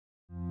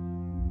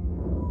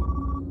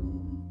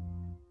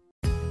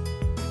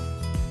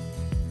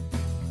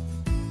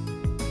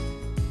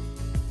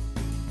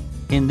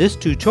In this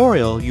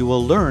tutorial, you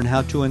will learn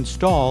how to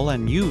install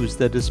and use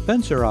the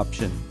dispenser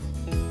option.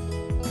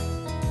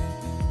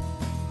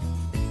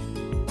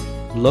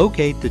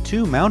 Locate the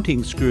two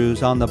mounting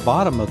screws on the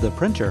bottom of the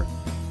printer.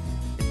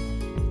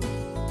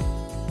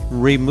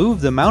 Remove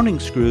the mounting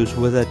screws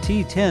with a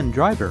T10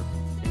 driver.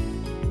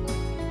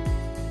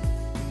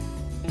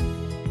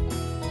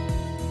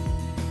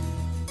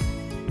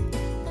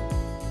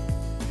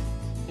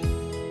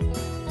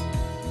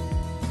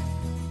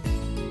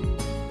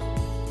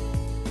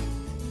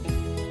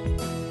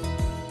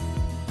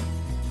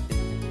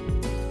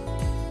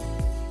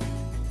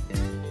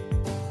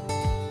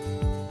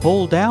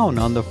 Pull down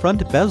on the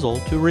front bezel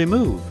to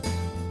remove.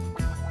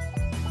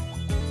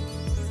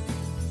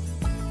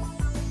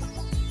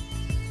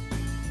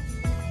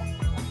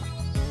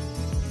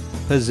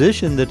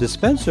 Position the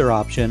dispenser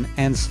option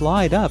and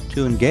slide up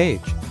to engage.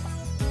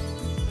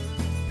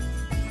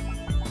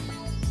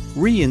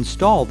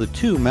 Reinstall the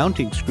two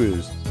mounting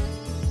screws.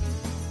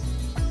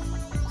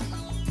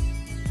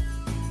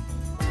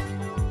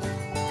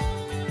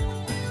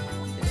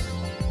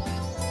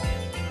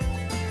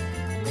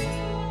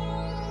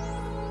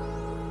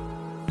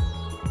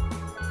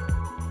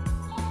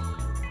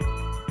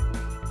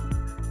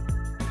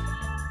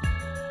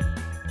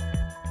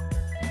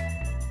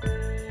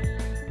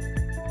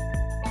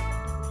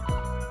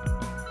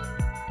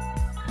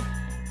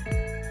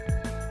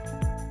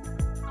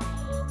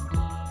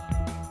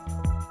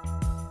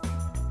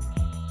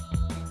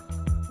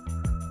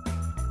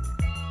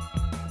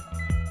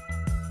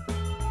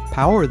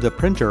 Power the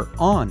printer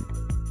on.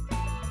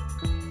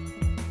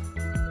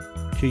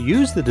 To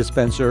use the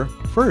dispenser,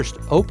 first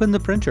open the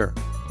printer.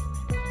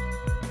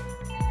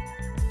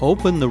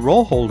 Open the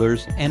roll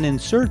holders and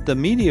insert the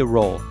media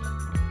roll.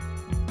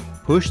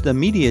 Push the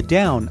media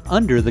down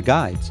under the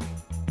guides.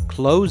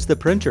 Close the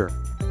printer.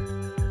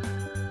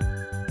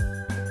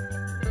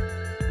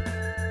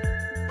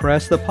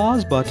 Press the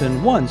pause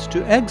button once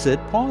to exit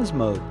pause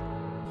mode.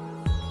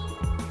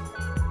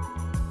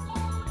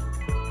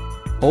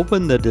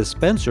 Open the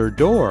dispenser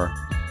door.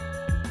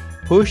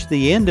 Push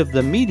the end of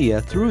the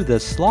media through the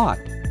slot.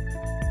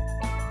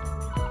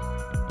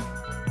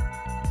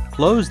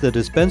 Close the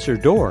dispenser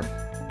door.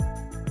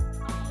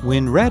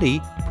 When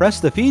ready, press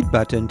the feed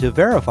button to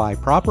verify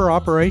proper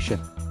operation.